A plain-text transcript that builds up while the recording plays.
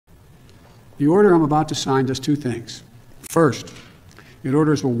The order I'm about to sign does two things. First, it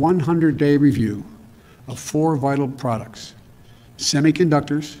orders a 100-day review of 4 vital products: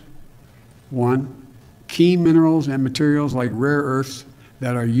 semiconductors, 1, key minerals and materials like rare earths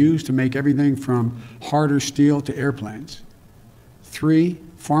that are used to make everything from harder steel to airplanes; 3,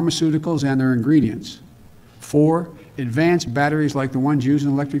 pharmaceuticals and their ingredients; 4, advanced batteries like the ones used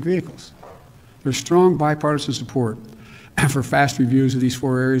in electric vehicles. There's strong bipartisan support for fast reviews of these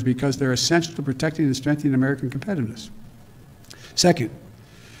 4 areas because they're essential to protecting and strengthening American competitiveness. Second,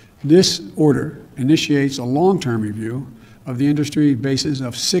 this order initiates a long-term review of the industry bases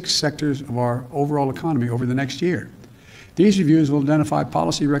of 6 sectors of our overall economy over the next year. These reviews will identify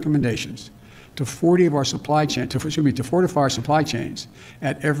policy recommendations to 40 of our supply chain, to fortify our supply chains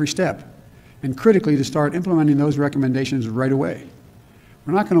at every step, and critically to start implementing those recommendations right away.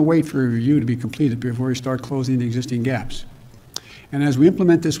 We're not going to wait for a review to be completed before we start closing the existing gaps. And as we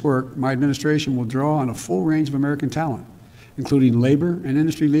implement this work, my administration will draw on a full range of American talent, including labor and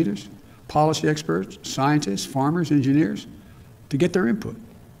industry leaders, policy experts, scientists, farmers, engineers, to get their input.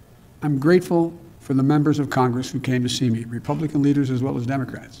 I'm grateful for the members of Congress who came to see me, Republican leaders as well as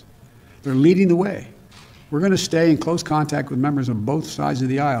Democrats. They're leading the way. We're going to stay in close contact with members of both sides of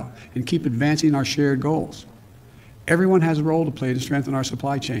the aisle and keep advancing our shared goals. Everyone has a role to play to strengthen our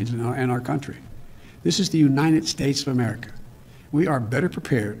supply chains and our country. This is the United States of America. We are better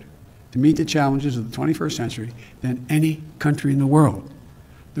prepared to meet the challenges of the 21st century than any country in the world.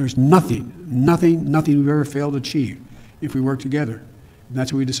 There's nothing we've ever failed to achieve if we work together. And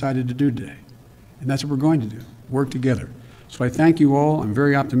that's what we decided to do today. And that's what we're going to do, work together. So I thank you all. I'm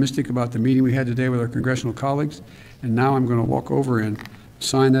very optimistic about the meeting we had today with our congressional colleagues. And now I'm going to walk over and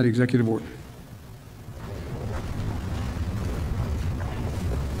sign that executive order.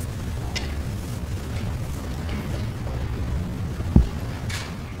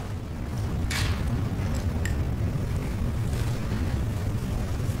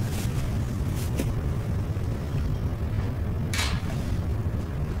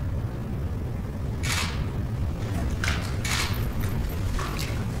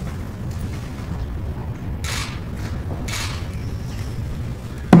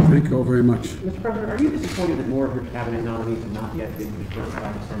 Thank you all very much. Mr. President, are you disappointed that more of your cabinet nominees have not yet been confirmed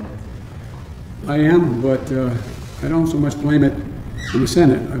by the Senate? I am, but I don't so much blame it on the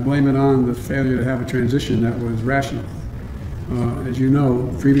Senate. I blame it on the failure to have a transition that was rational. As you know,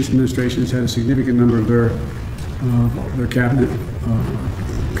 previous administrations had a significant number of their cabinet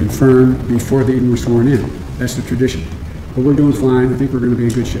confirmed before they even were sworn in. That's the tradition. But we're doing fine. I think we're going to be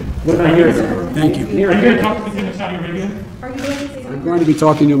in good shape. What about you? Thank you. Are you going to talk to the King of Saudi Arabia? I'm going to be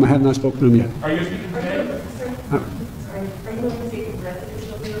talking to him. I have not spoken to him yet. Are you speaking today? Are you going to take the rest of the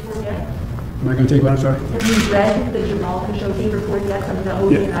Khashoggi report yet? Am I going to take what? I'm sorry? Have you read the Jamal Khashoggi report yet from the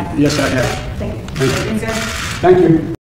ODNI? Yes, I have. Thank you. Thank you. Thank you. Thank you.